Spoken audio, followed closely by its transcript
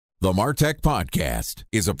The MarTech Podcast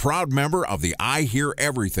is a proud member of the I Hear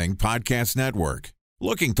Everything Podcast Network.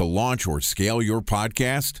 Looking to launch or scale your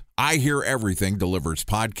podcast? I Hear Everything delivers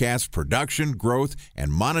podcast production, growth,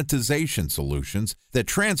 and monetization solutions that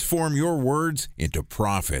transform your words into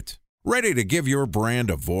profit. Ready to give your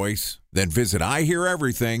brand a voice? Then visit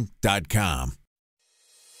iheareverything.com.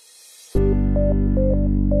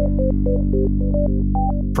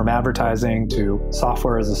 From advertising to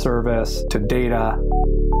software as a service to data.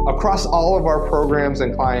 Across all of our programs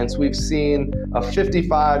and clients, we've seen a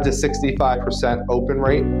 55 to 65% open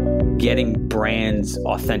rate. Getting brands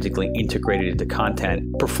authentically integrated into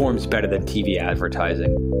content performs better than TV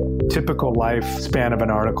advertising. Typical lifespan of an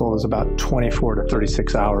article is about 24 to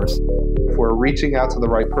 36 hours. If we're reaching out to the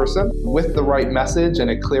right person with the right message and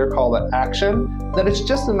a clear call to action, then it's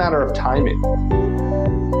just a matter of timing.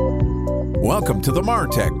 Welcome to the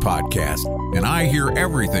MarTech Podcast, an I Hear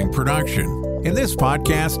Everything production. In this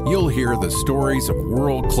podcast, you'll hear the stories of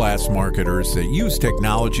world-class marketers that use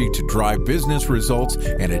technology to drive business results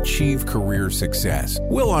and achieve career success.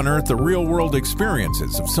 We'll unearth the real-world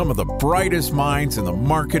experiences of some of the brightest minds in the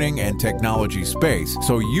marketing and technology space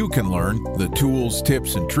so you can learn the tools,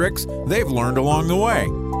 tips, and tricks they've learned along the way.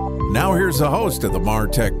 Now here's the host of the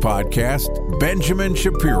MarTech Podcast, Benjamin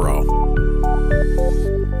Shapiro.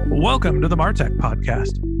 Welcome to the MarTech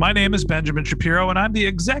Podcast. My name is Benjamin Shapiro, and I'm the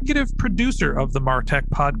executive producer of the MarTech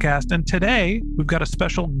Podcast. And today, we've got a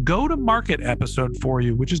special go-to-market episode for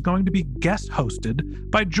you, which is going to be guest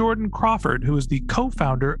hosted by Jordan Crawford, who is the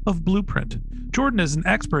co-founder of Blueprint. Jordan is an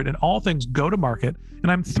expert in all things go-to-market,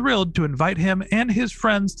 and I'm thrilled to invite him and his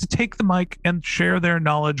friends to take the mic and share their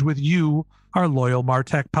knowledge with you, our loyal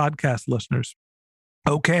MarTech Podcast listeners.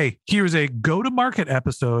 Okay, here's a go-to-market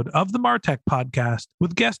episode of the MarTech Podcast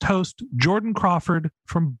with guest host Jordan Crawford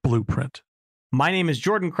from Blueprint. My name is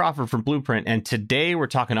Jordan Crawford from Blueprint, and today we're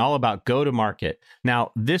talking all about go-to-market.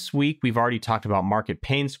 Now, this week, we've already talked about market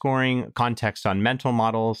pain scoring, context on mental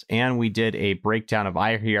models, and we did a breakdown of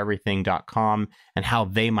iheareverything.com and how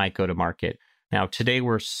they might go to market. Now, today,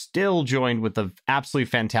 we're still joined with the absolutely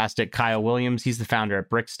fantastic Kyle Williams. He's the founder at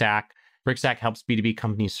Brickstack. Brickstack helps B2B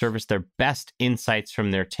companies service their best insights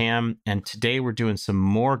from their TAM. And today we're doing some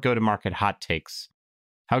more go-to-market hot takes.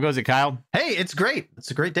 How goes it, Kyle? Hey, it's great.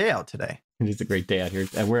 It's a great day out today. It is a great day out here.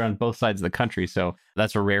 And we're on both sides of the country, so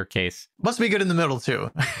that's a rare case. Must be good in the middle,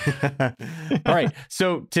 too. All right.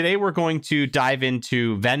 So today we're going to dive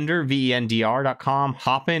into vendor, vendr.com,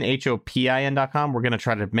 hopin, hopin.com. We're going to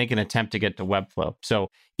try to make an attempt to get to Webflow.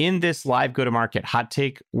 So in this live go-to-market hot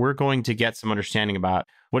take, we're going to get some understanding about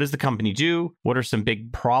what does the company do? What are some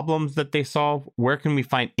big problems that they solve? Where can we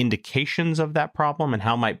find indications of that problem? And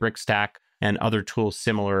how might Brickstack and other tools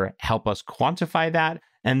similar help us quantify that?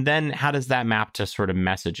 And then how does that map to sort of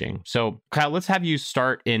messaging? So Kyle, let's have you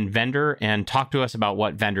start in vendor and talk to us about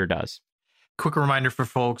what vendor does. Quick reminder for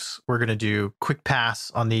folks, we're going to do quick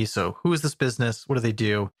pass on these. So who is this business? What do they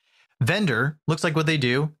do? Vendor looks like what they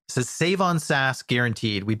do. It says save on SaaS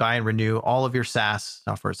guaranteed. We buy and renew all of your SaaS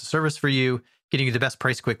software as a service for you, getting you the best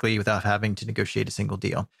price quickly without having to negotiate a single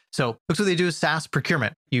deal. So looks what they do is SaaS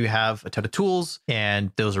procurement. You have a ton of tools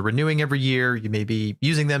and those are renewing every year. You may be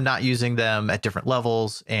using them, not using them at different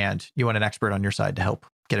levels, and you want an expert on your side to help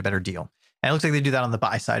get a better deal. And it looks like they do that on the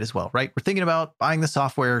buy side as well, right? We're thinking about buying the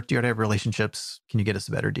software. Do you already have relationships? Can you get us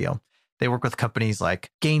a better deal? They work with companies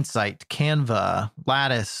like Gainsight, Canva,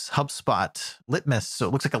 Lattice, HubSpot, Litmus. So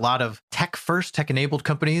it looks like a lot of tech-first, tech-enabled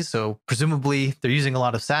companies. So presumably they're using a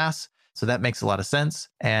lot of SaaS. So that makes a lot of sense.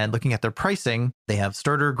 And looking at their pricing, they have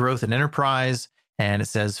starter, growth, and enterprise. And it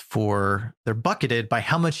says they're bucketed by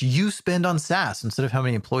how much you spend on SaaS instead of how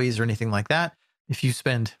many employees or anything like that. If you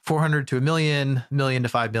spend 400 to a million to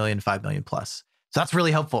 5 million, 5 million plus. So that's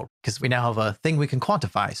really helpful because we now have a thing we can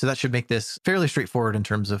quantify. So that should make this fairly straightforward in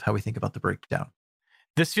terms of how we think about the breakdown.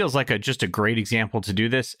 This feels like just a great example to do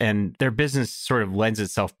this. And their business sort of lends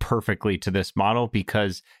itself perfectly to this model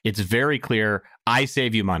because it's very clear, I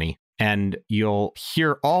save you money. And you'll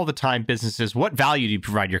hear all the time businesses, what value do you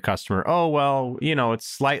provide your customer? Oh, well, it's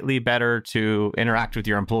slightly better to interact with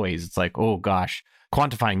your employees. It's like, oh gosh,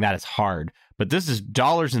 quantifying that is hard. But this is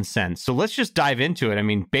dollars and cents. So let's just dive into it. I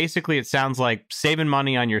mean, basically, it sounds like saving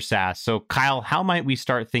money on your SaaS. So Kyle, how might we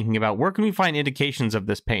start thinking about where can we find indications of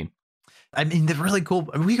this pain? I mean, they're really cool.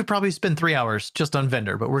 We could probably spend 3 hours just on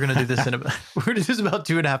vendor, but we're going to do this we're going to do this about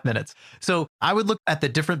 2.5 minutes. So I would look at the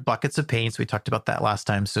different buckets of pain. So we talked about that last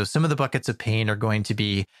time. So some of the buckets of pain are going to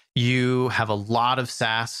be you have a lot of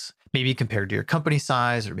SaaS, maybe compared to your company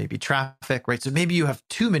size or maybe traffic, right? So maybe you have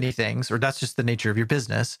too many things, or that's just the nature of your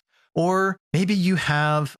business. Or maybe you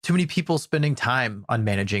have too many people spending time on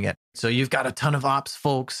managing it. So you've got a ton of ops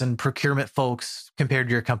folks and procurement folks compared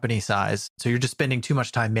to your company size. So you're just spending too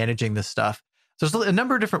much time managing this stuff. So there's a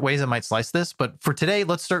number of different ways I might slice this. But for today,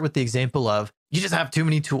 let's start with the example of you just have too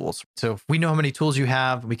many tools. So if we know how many tools you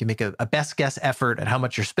have, we can make a best guess effort at how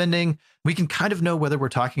much you're spending. We can kind of know whether we're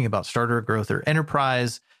talking about starter, growth, or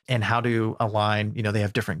enterprise and how to align. They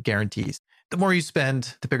have different guarantees. The more you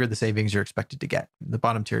spend, the bigger the savings you're expected to get. The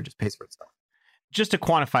bottom tier just pays for itself. Just to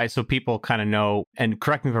quantify so people kind of know, and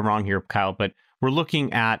correct me if I'm wrong here, Kyle, but we're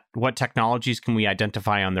looking at what technologies can we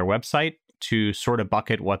identify on their website to sort of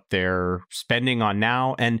bucket what they're spending on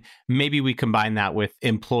now. And maybe we combine that with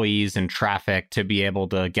employees and traffic to be able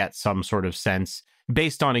to get some sort of sense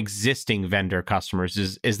based on existing vendor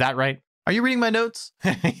customers. Is that right? Are you reading my notes?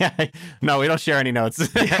 Yeah. No, we don't share any notes.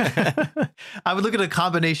 I would look at a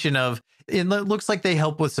combination of, it looks like they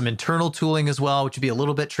help with some internal tooling as well, which would be a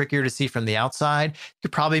little bit trickier to see from the outside. You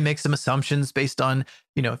could probably make some assumptions based on,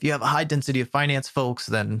 if you have a high density of finance folks,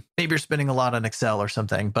 then maybe you're spending a lot on Excel or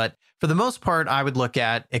something. But for the most part, I would look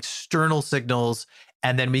at external signals,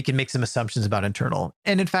 and then we can make some assumptions about internal.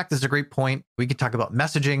 And in fact, this is a great point. We could talk about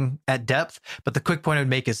messaging at depth, but the quick point I would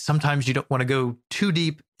make is sometimes you don't want to go too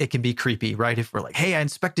deep. It can be creepy, right? If we're like, hey, I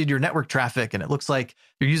inspected your network traffic and it looks like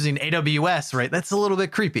you're using AWS, right? That's a little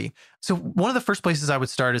bit creepy. So one of the first places I would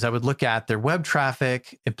start is I would look at their web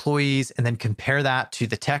traffic, employees, and then compare that to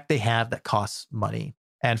the tech they have that costs money.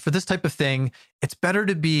 And for this type of thing, it's better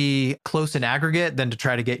to be close in aggregate than to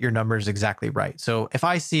try to get your numbers exactly right. So if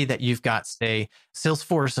I see that you've got, say,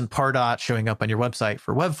 Salesforce and Pardot showing up on your website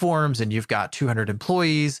for web forms and you've got 200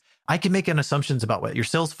 employees, I can make an assumptions about what your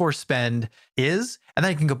Salesforce spend is, and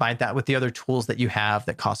then I can combine that with the other tools that you have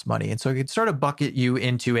that cost money. And so I could sort of bucket you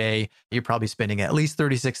into you're probably spending at least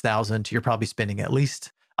 $36,000 to you're probably spending at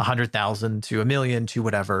least $100,000 to $1 million to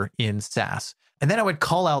whatever in SaaS. And then I would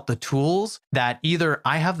call out the tools that either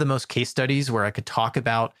I have the most case studies where I could talk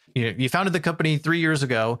about, you founded the company 3 years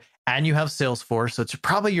ago and you have Salesforce. So it's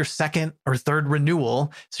probably your second or third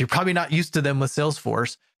renewal. So you're probably not used to them with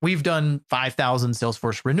Salesforce. We've done 5,000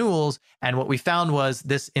 Salesforce renewals. And what we found was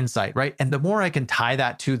this insight, right? And the more I can tie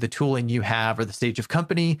that to the tooling you have or the stage of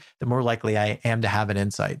company, the more likely I am to have an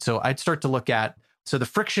insight. So I'd start to look at, so the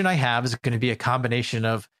friction I have is going to be a combination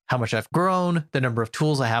of how much I've grown, the number of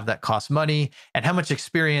tools I have that cost money, and how much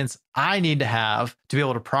experience I need to have to be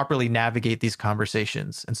able to properly navigate these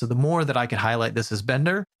conversations. And so the more that I can highlight this as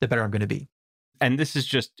vendor, the better I'm going to be. And this is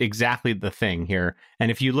just exactly the thing here.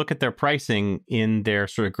 And if you look at their pricing in their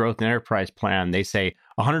sort of growth and enterprise plan, they say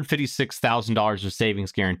 $156,000 of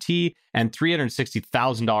savings guarantee and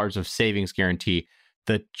 $360,000 of savings guarantee.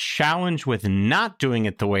 The challenge with not doing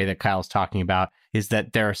it the way that Kyle's talking about is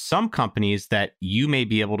that there are some companies that you may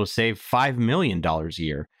be able to save $5 million a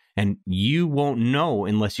year, and you won't know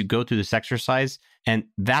unless you go through this exercise. And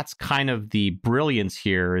that's kind of the brilliance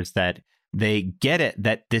here, is that they get it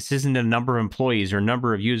that this isn't a number of employees or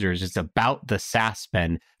number of users. It's about the SaaS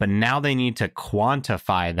spend. But now they need to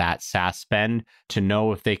quantify that SaaS spend to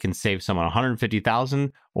know if they can save someone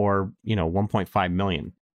 $150,000 or, $1.5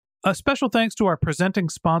 million. A special thanks to our presenting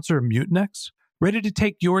sponsor, Mutinex. Ready to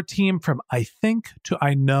take your team from I think to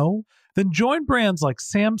I know? Then join brands like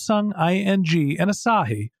Samsung, ING, and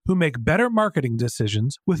Asahi who make better marketing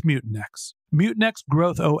decisions with Mutinex. Mutinex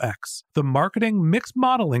Growth OX, the marketing mix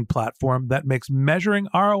modeling platform that makes measuring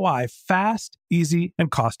ROI fast, easy,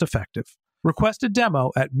 and cost-effective. Request a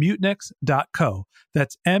demo at mutinex.co.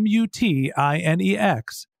 That's MUTINEX.co.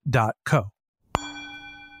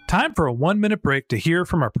 Time for a 1-minute break to hear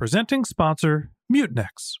from our presenting sponsor,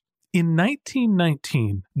 Mutinex. In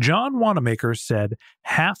 1919, John Wanamaker said,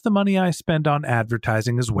 "Half the money I spend on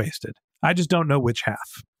advertising is wasted. I just don't know which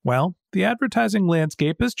half." Well, the advertising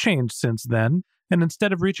landscape has changed since then, and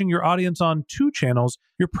instead of reaching your audience on 2 channels,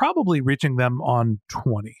 you're probably reaching them on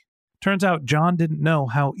 20. Turns out John didn't know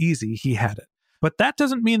how easy he had it. But that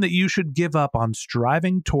doesn't mean that you should give up on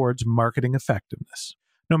striving towards marketing effectiveness.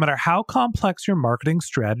 No matter how complex your marketing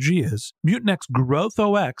strategy is, Mutinex Growth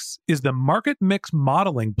OX is the market mix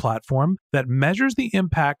modeling platform that measures the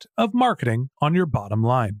impact of marketing on your bottom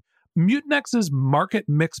line. Mutinex's market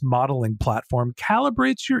mix modeling platform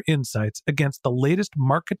calibrates your insights against the latest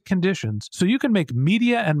market conditions so you can make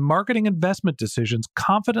media and marketing investment decisions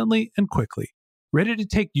confidently and quickly. Ready to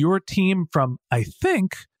take your team from I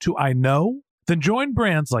think to I know? Then join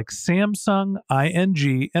brands like Samsung,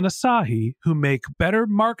 ING, and Asahi who make better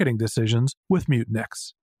marketing decisions with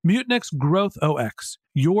Mutinex. Mutinex Growth OX.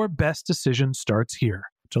 Your best decision starts here.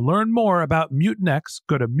 To learn more about Mutinex,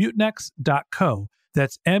 go to mutinex.co.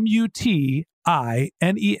 That's MUTINEX.co.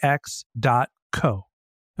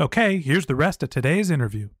 Okay, here's the rest of today's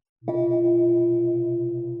interview.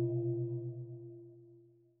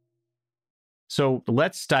 So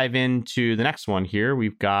let's dive into the next one here.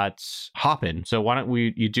 We've got Hopin. So why don't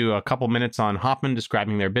you do a couple minutes on Hopin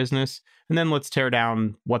describing their business, and then let's tear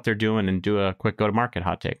down what they're doing and do a quick go-to-market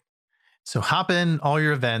hot take. So Hopin, all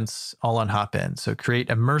your events, all on Hopin. So create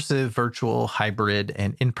immersive, virtual, hybrid,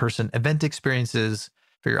 and in-person event experiences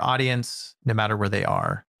for your audience, no matter where they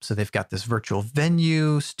are. So they've got this virtual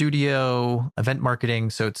venue, studio, event marketing.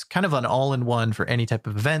 So it's kind of an all-in-one for any type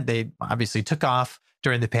of event. They obviously took off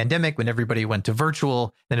during the pandemic when everybody went to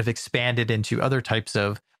virtual, then have expanded into other types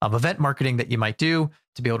of event marketing that you might do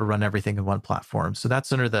to be able to run everything in one platform. So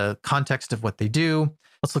that's under the context of what they do.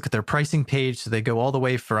 Let's look at their pricing page. So they go all the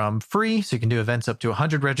way from free, so you can do events up to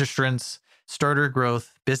 100 registrants, starter,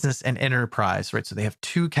 growth, business, and enterprise, right? So they have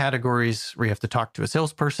 2 categories where you have to talk to a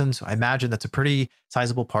salesperson. So I imagine that's a pretty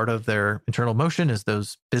sizable part of their internal motion is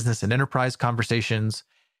those business and enterprise conversations.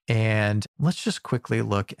 And let's just quickly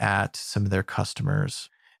look at some of their customers.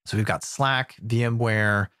 So we've got Slack,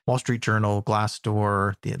 VMware, Wall Street Journal,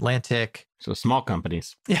 Glassdoor, The Atlantic. So small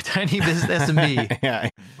companies. Yeah, tiny business SMB. Yeah.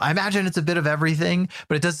 I imagine it's a bit of everything,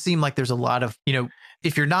 but it does seem like there's a lot of,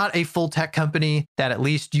 if you're not a full tech company, that at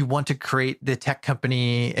least you want to create the tech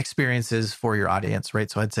company experiences for your audience, right?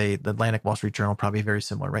 So I'd say The Atlantic, Wall Street Journal, probably very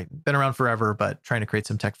similar, right? Been around forever, but trying to create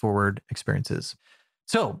some tech forward experiences.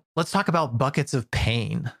 So let's talk about buckets of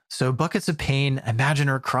pain. So buckets of pain, imagine,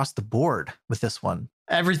 are across the board with this one.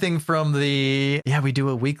 Everything from we do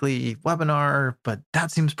a weekly webinar, but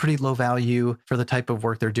that seems pretty low value for the type of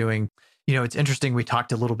work they're doing. It's interesting. We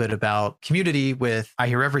talked a little bit about community with I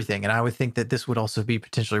Hear Everything, and I would think that this would also be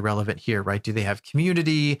potentially relevant here, right? Do they have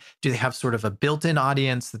community? Do they have sort of a built-in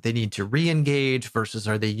audience that they need to re-engage versus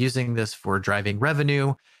are they using this for driving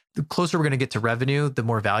revenue? The closer we're going to get to revenue, the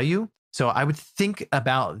more value. So I would think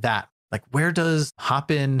about that. Like, where does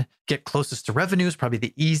Hopin get closest to revenue is probably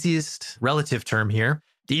the easiest relative term here,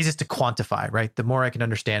 the easiest to quantify, right? The more I can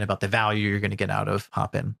understand about the value you're going to get out of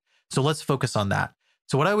Hopin. So let's focus on that.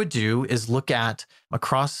 So what I would do is look at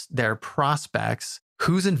across their prospects,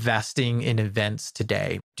 who's investing in events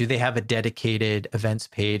today? Do they have a dedicated events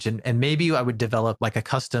page? And maybe I would develop like a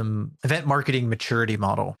custom event marketing maturity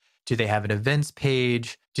model. Do they have an events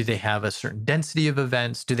page? Do they have a certain density of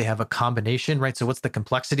events? Do they have a combination, right? So what's the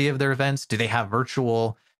complexity of their events? Do they have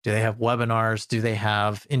virtual? Do they have webinars? Do they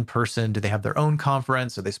have in-person? Do they have their own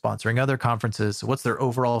conference? Are they sponsoring other conferences? So what's their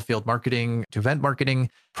overall field marketing to event marketing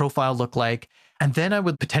profile look like? And then I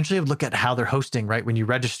would potentially look at how they're hosting, right? When you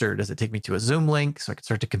register, does it take me to a Zoom link so I can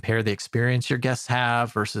start to compare the experience your guests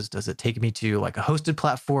have versus does it take me to like a hosted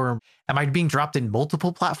platform? Am I being dropped in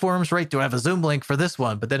multiple platforms, right? Do I have a Zoom link for this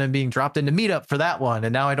one, but then I'm being dropped into Meetup for that one?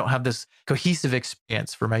 And now I don't have this cohesive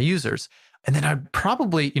experience for my users. And then I'd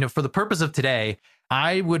probably, for the purpose of today,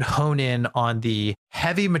 I would hone in on the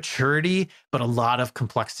heavy maturity, but a lot of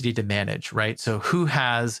complexity to manage, right? So who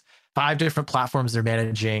has 5 different platforms they're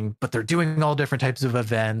managing, but they're doing all different types of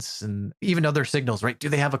events and even other signals, right? Do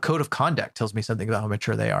they have a code of conduct? Tells me something about how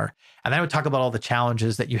mature they are. And I would talk about all the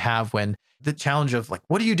challenges that you have when the challenge of like,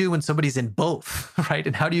 what do you do when somebody's in both, right?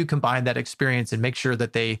 And how do you combine that experience and make sure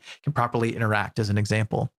that they can properly interact as an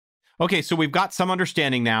example? Okay, so we've got some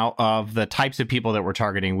understanding now of the types of people that we're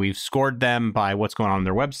targeting. We've scored them by what's going on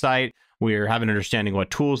their website. We're having an understanding what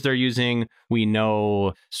tools they're using. We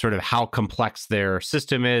know sort of how complex their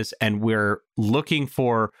system is. And we're looking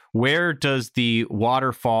for where does the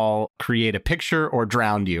waterfall create a picture or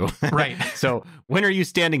drown you? Right. So when are you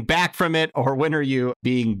standing back from it or when are you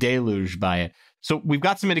being deluged by it? So we've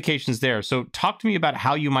got some indications there. So talk to me about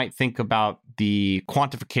how you might think about the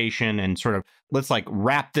quantification and sort of let's like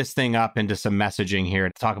wrap this thing up into some messaging here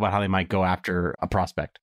to talk about how they might go after a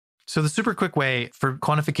prospect. So the super quick way for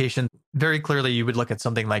quantification, very clearly you would look at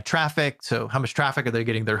something like traffic. So how much traffic are they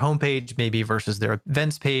getting their homepage maybe versus their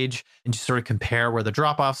events page, and just sort of compare where the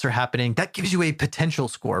drop-offs are happening. That gives you a potential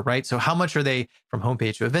score, right? So how much are they from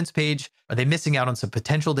homepage to events page? Are they missing out on some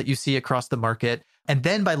potential that you see across the market? And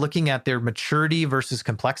then by looking at their maturity versus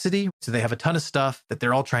complexity, so they have a ton of stuff that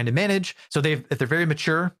they're all trying to manage. So if they're very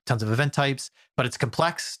mature, tons of event types, but it's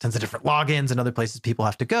complex, tons of different logins and other places people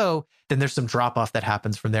have to go, then there's some drop off that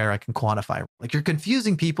happens from there I can quantify. Like you're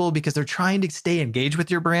confusing people because they're trying to stay engaged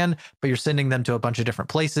with your brand, but you're sending them to a bunch of different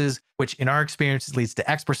places, which in our experience leads to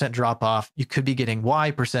X% drop off. You could be getting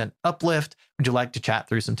Y% uplift. Would you like to chat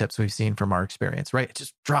through some tips we've seen from our experience, right? It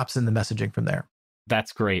just drops in the messaging from there.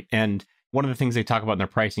 That's great. And one of the things they talk about in their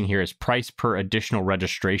pricing here is price per additional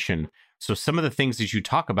registration. So some of the things that you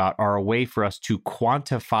talk about are a way for us to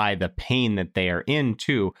quantify the pain that they are in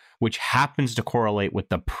too, which happens to correlate with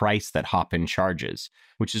the price that Hopin charges,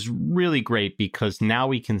 which is really great because now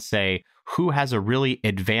we can say who has a really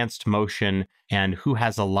advanced motion and who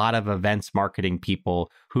has a lot of events marketing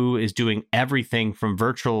people, who is doing everything from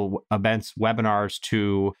virtual events, webinars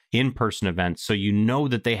to in-person events. So you know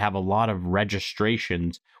that they have a lot of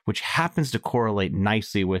registrations, which happens to correlate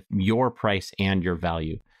nicely with your price and your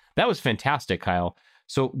value. That was fantastic, Kyle.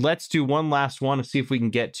 So let's do one last one to see if we can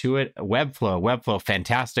get to it. Webflow,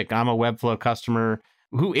 fantastic. I'm a Webflow customer.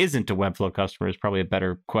 Who isn't a Webflow customer is probably a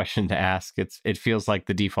better question to ask. It feels like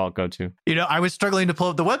the default go-to. I was struggling to pull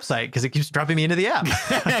up the website because it keeps dropping me into the app.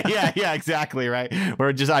 yeah, exactly, right?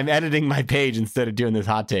 Or just I'm editing my page instead of doing this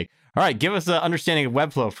hot take. All right, give us an understanding of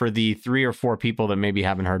Webflow for the 3 or 4 people that maybe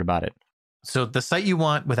haven't heard about it. So the site you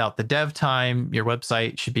want without the dev time, your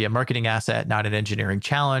website should be a marketing asset, not an engineering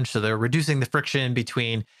challenge. So they're reducing the friction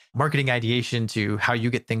between marketing ideation to how you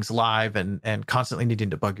get things live and constantly needing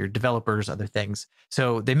to bug your developers, other things.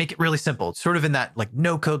 So they make it really simple, sort of in that like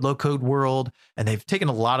no code, low code world. And they've taken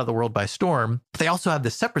a lot of the world by storm. They also have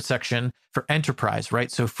this separate section for enterprise, right?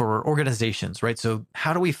 So for organizations, right? So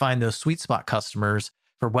how do we find those sweet spot customers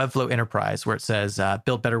for Webflow Enterprise, where it says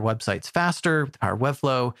build better websites faster with the power of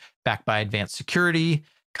Webflow, backed by advanced security,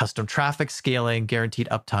 custom traffic scaling, guaranteed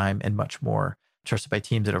uptime, and much more. Trusted by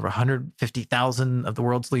teams at over 150,000 of the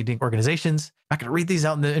world's leading organizations. I'm not going to read these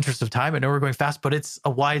out in the interest of time. I know we're going fast, but it's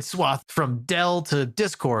a wide swath from Dell to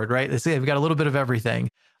Discord, right? They say they've got a little bit of everything.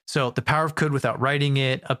 So the power of code without writing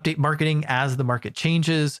it, update marketing as the market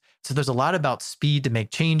changes. So there's a lot about speed to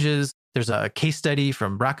make changes. There's a case study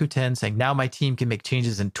from Rakuten saying, now my team can make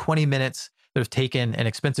changes in 20 minutes that have taken an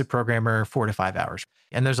expensive programmer 4 to 5 hours.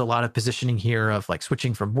 And there's a lot of positioning here of like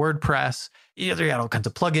switching from WordPress. You got all kinds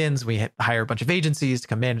of plugins. We hire a bunch of agencies to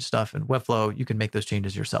come manage stuff, and Webflow, you can make those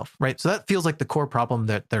changes yourself, right? So that feels like the core problem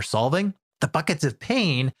that they're solving. The buckets of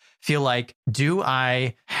pain feel like, do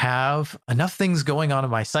I have enough things going on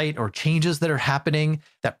my site or changes that are happening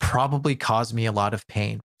that probably cause me a lot of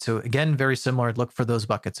pain? So again, very similar, look for those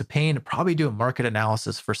buckets of pain. Probably do a market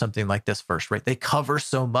analysis for something like this first, right? They cover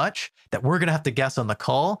so much that we're going to have to guess on the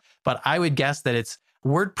call, but I would guess that it's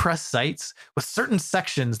WordPress sites with certain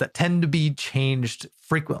sections that tend to be changed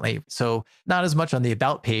frequently. So not as much on the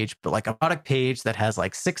about page, but like a product page that has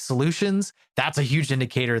like 6 solutions, that's a huge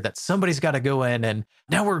indicator that somebody's got to go in, and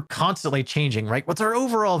now we're constantly changing, right? What's our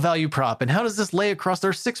overall value prop? And how does this lay across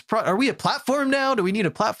our 6 are we a platform now? Do we need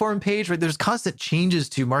a platform page, right? There's constant changes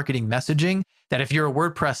to marketing messaging that if you're a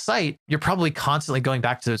WordPress site, you're probably constantly going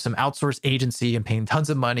back to some outsourced agency and paying tons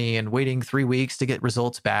of money and waiting 3 weeks to get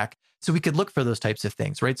results back. So we could look for those types of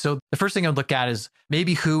things, right? So the first thing I'd look at is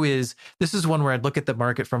maybe this is one where I'd look at the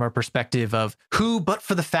market from our perspective of who, but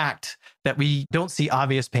for the fact that we don't see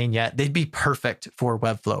obvious pain yet, they'd be perfect for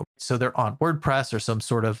Webflow. So they're on WordPress or some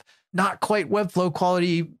sort of not quite Webflow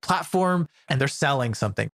quality platform, and they're selling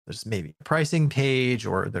something. There's maybe a pricing page,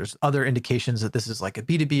 or there's other indications that this is like a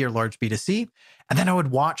B2B or large B2C. And then I would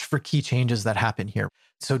watch for key changes that happen here.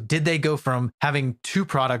 So did they go from having 2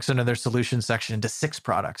 products under their solution section to 6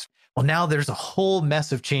 products? Well, now there's a whole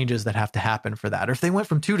mess of changes that have to happen for that. Or if they went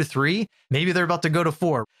from 2 to 3, maybe they're about to go to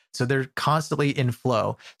 4. So they're constantly in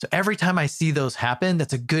flow. So every time I see those happen,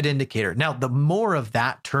 that's a good indicator. Now, the more of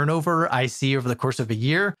that turnover I see over the course of a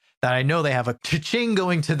year, that I know they have a cha-ching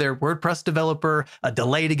going to their WordPress developer, a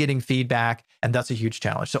delay to getting feedback, and that's a huge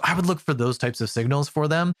challenge. So I would look for those types of signals for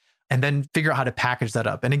them, and then figure out how to package that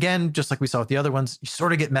up. And again, just like we saw with the other ones, you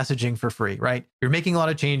sort of get messaging for free, right? You're making a lot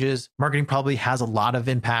of changes. Marketing probably has a lot of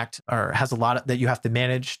impact, or has a lot that you have to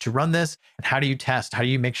manage to run this. And how do you test? How do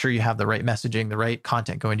you make sure you have the right messaging, the right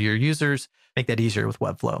content going to your users? Make that easier with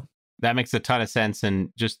Webflow. That makes a ton of sense.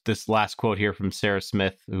 And just this last quote here from Sarah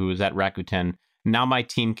Smith, who was at Rakuten. Now my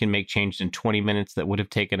team can make changes in 20 minutes that would have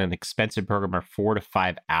taken an expensive programmer 4 to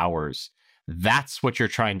 5 hours. That's what you're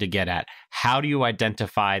trying to get at. How do you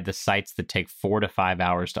identify the sites that take 4 to 5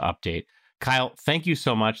 hours to update? Kyle, thank you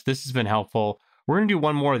so much. This has been helpful. We're going to do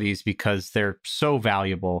one more of these because they're so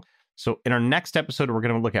valuable. So in our next episode, we're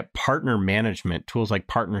going to look at partner management, tools like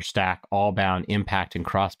Brickstack, Allbound, Impact, and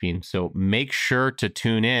Crossbeam. So make sure to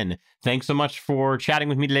tune in. Thanks so much for chatting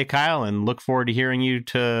with me today, Kyle, and look forward to hearing you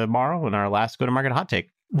tomorrow in our last Go-to-Market Hot Take.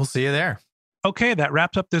 We'll see you there. Okay, that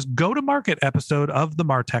wraps up this go-to-market episode of the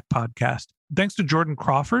Martech podcast. Thanks to Jordan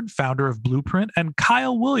Crawford, founder of Blueprint, and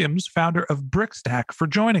Kyle Williams, founder of Brickstack, for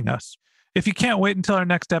joining us. If you can't wait until our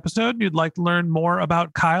next episode and you'd like to learn more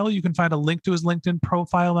about Kyle, you can find a link to his LinkedIn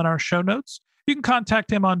profile in our show notes. You can contact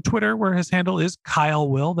him on Twitter, where his handle is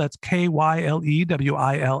KyleWill. That's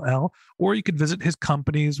KYLEWILL. Or you can visit his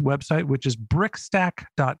company's website, which is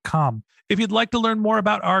brickstack.com. If you'd like to learn more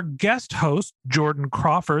about our guest host, Jordan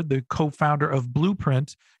Crawford, the co-founder of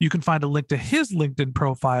Blueprint, you can find a link to his LinkedIn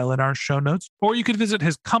profile in our show notes, or you can visit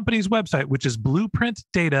his company's website, which is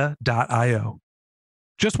blueprintdata.io.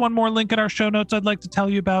 Just one more link in our show notes I'd like to tell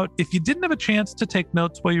you about. If you didn't have a chance to take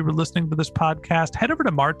notes while you were listening to this podcast, head over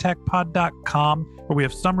to martechpod.com, where we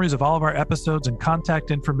have summaries of all of our episodes and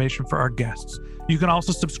contact information for our guests. You can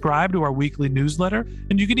also subscribe to our weekly newsletter,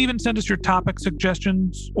 and you can even send us your topic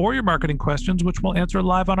suggestions or your marketing questions, which we'll answer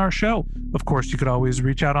live on our show. Of course, you could always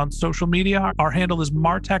reach out on social media. Our handle is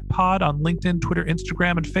martechpod on LinkedIn, Twitter,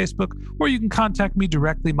 Instagram, and Facebook, or you can contact me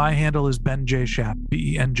directly. My handle is Ben J. Shap,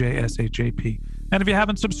 BenJShap. And if you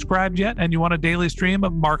haven't subscribed yet and you want a daily stream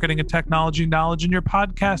of marketing and technology knowledge in your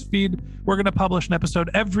podcast feed, we're going to publish an episode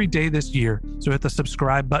every day this year. So hit the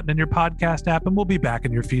subscribe button in your podcast app and we'll be back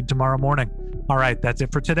in your feed tomorrow morning. All right, that's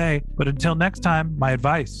it for today. But until next time, my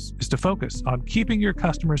advice is to focus on keeping your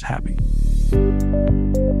customers happy.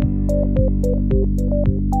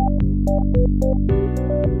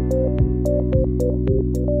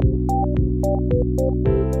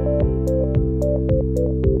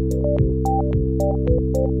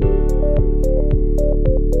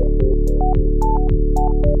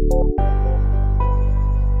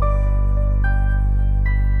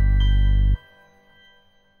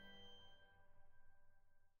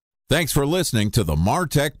 Thanks for listening to the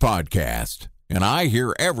MarTech Podcast, and I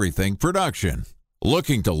Hear Everything production.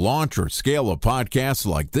 Looking to launch or scale a podcast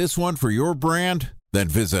like this one for your brand? Then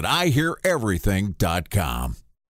visit iheareverything.com.